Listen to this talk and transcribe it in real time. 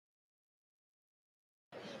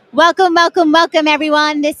Welcome, welcome, welcome,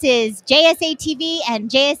 everyone. This is JSA TV and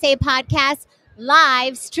JSA Podcast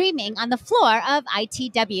live streaming on the floor of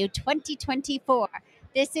ITW 2024.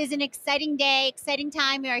 This is an exciting day, exciting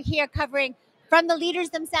time. We are here covering from the leaders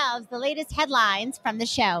themselves the latest headlines from the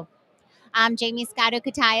show. I'm Jamie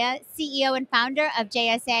Scotto-Kataya, CEO and founder of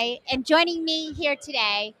JSA, and joining me here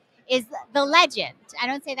today is the legend. I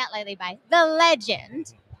don't say that lightly, the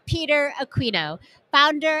legend, Peter Aquino,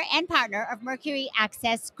 founder and partner of Mercury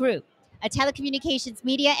Access Group, a telecommunications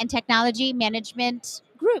media and technology management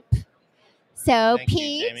group. So, Thank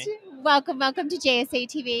Pete, you, Jamie. welcome to JSA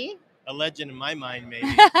TV. A legend in my mind, maybe.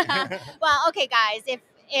 Well, okay, guys,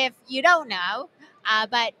 if you don't know,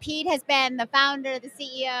 but Pete has been the founder, the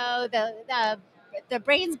CEO, the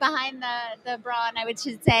brains behind the brawn, I would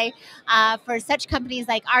should say, for such companies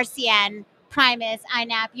like RCN, Primus,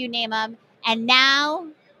 INAP, you name them, and now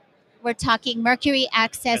we're talking Mercury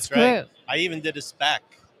Access That's right. Group. I even did a spec.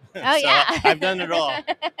 Oh, So yeah. I've done it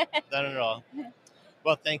all.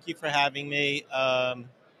 Well, thank you for having me.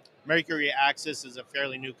 Mercury Access is a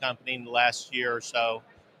fairly new company in the last year or so,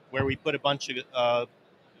 where we put a bunch of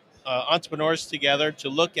entrepreneurs together to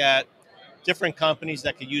look at different companies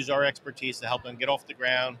that could use our expertise to help them get off the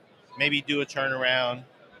ground, maybe do a turnaround,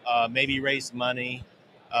 maybe raise money.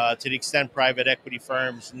 To the extent private equity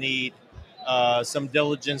firms need some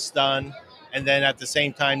diligence done, and then at the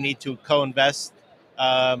same time need to co-invest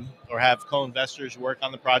or have co-investors work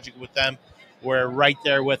on the project with them. We're right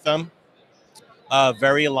there with them,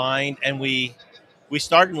 very aligned, and we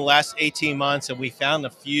started in the last 18 months, and we found a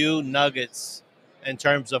few nuggets in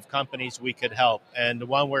terms of companies we could help. And the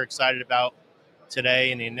one we're excited about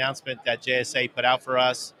today and the announcement that JSA put out for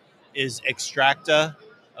us is Extracta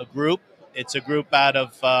Group. It's a group out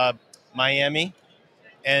of Miami,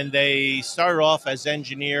 and they started off as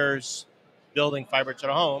engineers building fiber to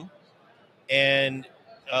the home. And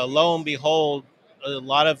lo and behold, a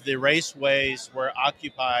lot of the raceways were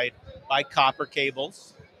occupied by copper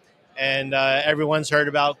cables. And everyone's heard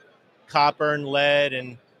about copper and lead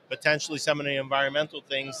and potentially some of the environmental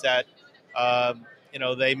things that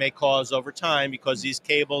they may cause over time, because these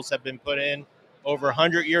cables have been put in over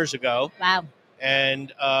 100 years ago. Wow.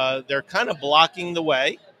 And they're kind of blocking the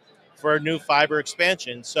way for a new fiber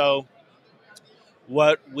expansion. So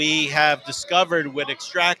what we have discovered with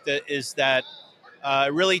Extracta is that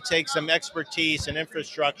it really takes some expertise and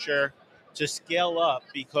infrastructure to scale up,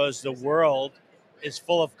 because the world is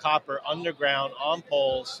full of copper underground on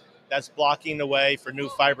poles that's blocking the way for new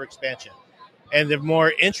fiber expansion. And the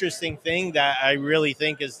more interesting thing that I really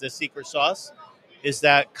think is the secret sauce is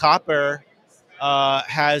that copper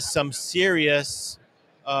has some serious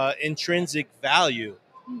intrinsic value.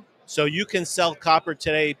 So you can sell copper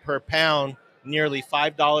today per pound nearly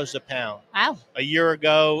 $5 a pound. Wow. A year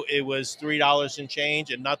ago, it was $3 and change,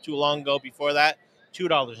 and not too long ago before that,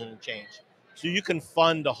 $2 and change. So you can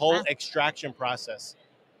fund the whole extraction process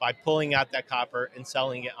by pulling out that copper and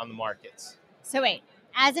selling it on the markets. So wait,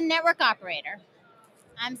 as a network operator,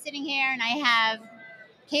 I'm sitting here and I have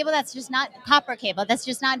cable that's just not copper cable. That's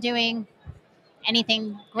just not doing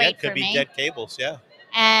anything great for me. It could be dead cables, yeah.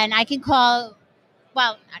 And I can call,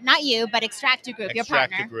 well, not you, but Extracta Group, your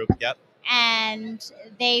partner. Extracta Group, yep. And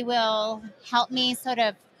they will help me sort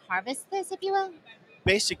of harvest this, if you will.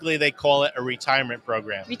 Basically, they call it a retirement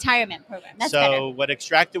program. Retirement program. That's so better. What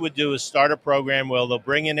Extracta would do is start a program where they'll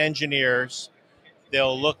bring in engineers.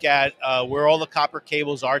 They'll look at where all the copper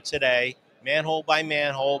cables are today, manhole by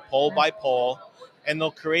manhole, pole by pole, and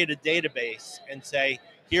they'll create a database and say,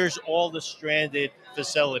 here's all the stranded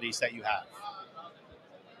facilities that you have.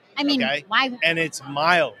 I mean, why? And it's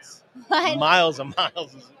miles, miles and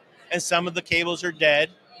miles. And some of the cables are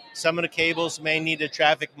dead. Some of the cables may need the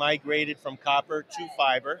traffic migrated from copper to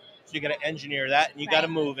fiber. So you got to engineer that, and you got to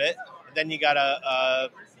move it. And then you got to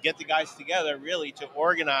get the guys together really to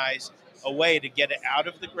organize a way to get it out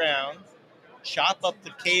of the ground, chop up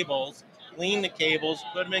the cables, clean the cables,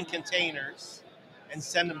 put them in containers, and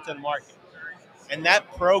send them to the market. And that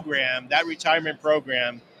program, that retirement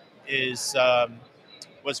program,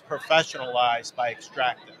 was professionalized by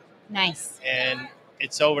Extracta. Nice. And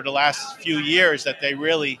it's over the last few years that they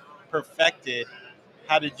really perfected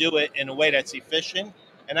how to do it in a way that's efficient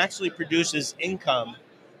and actually produces income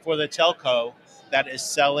for the telco that is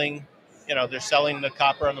selling, they're selling the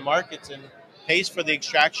copper on the markets and pays for the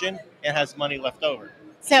extraction and has money left over.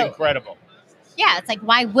 It's incredible. Yeah, it's like,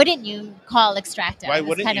 why wouldn't you call Extracta? Why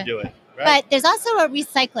wouldn't you do it? Right. But there's also a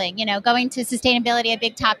recycling, going to sustainability, a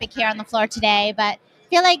big topic here on the floor today. But I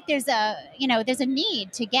feel like there's a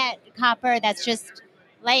need to get copper that's just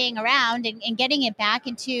laying around and getting it back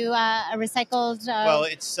into a recycled. Well,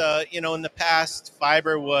 it's in the past,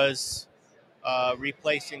 fiber was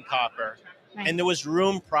replacing copper, Right. and there was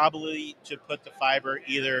room probably to put the fiber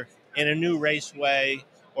either in a new raceway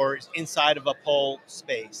or inside of a pole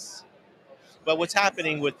space. But what's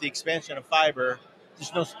happening with the expansion of fiber,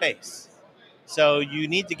 there's no space. So you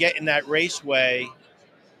need to get in that raceway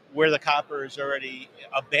where the copper is already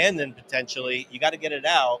abandoned potentially. You got to get it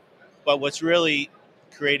out. But what's really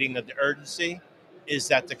creating the urgency is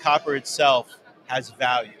that the copper itself has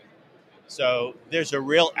value. So there's a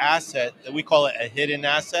real asset that we call it a hidden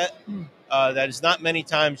asset. That is not many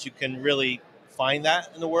times you can really find that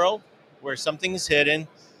in the world, where something is hidden,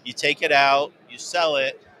 you take it out, you sell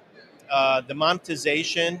it. The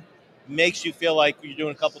monetization makes you feel like you're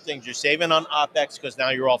doing a couple things. You're saving on OPEX because now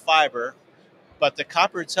you're all fiber, but the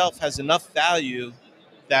copper itself has enough value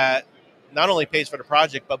that not only pays for the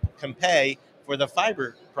project, but can pay for the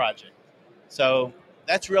fiber project. So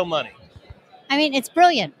that's real money. I mean, it's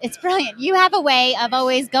brilliant. It's brilliant. You have a way of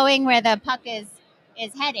always going where the puck is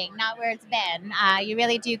heading, not where it's been. You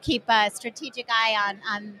really do keep a strategic eye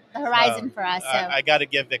on the horizon for us. So I got to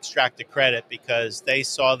give Extracta credit because they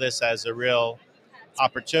saw this as a real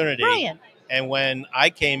opportunity. Brilliant. And when I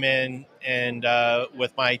came in and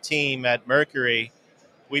with my team at Mercury,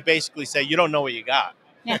 we basically say, you don't know what you got.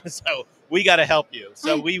 Yeah. So we got to help you.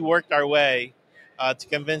 So we worked our way to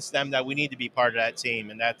convince them that we need to be part of that team.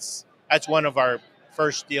 And that's one of our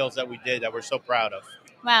first deals that we did that we're so proud of.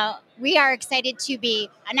 Well, we are excited to be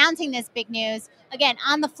announcing this big news. Again,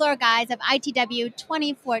 on the floor, guys, of ITW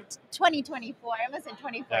 2024. I almost said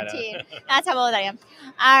 2014. That's how old I am.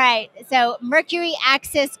 All right. So Mercury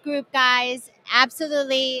Access Group, guys,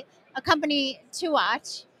 absolutely a company to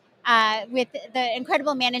watch with the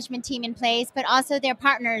incredible management team in place, but also their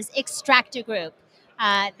partners, Extracta Group.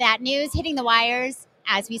 That news hitting the wires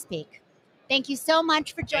as we speak. Thank you so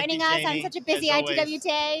much for joining us on such a busy ITW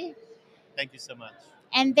day. Thank you so much.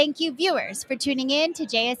 And thank you, viewers, for tuning in to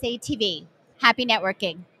JSA TV. Happy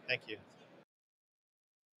networking. Thank you.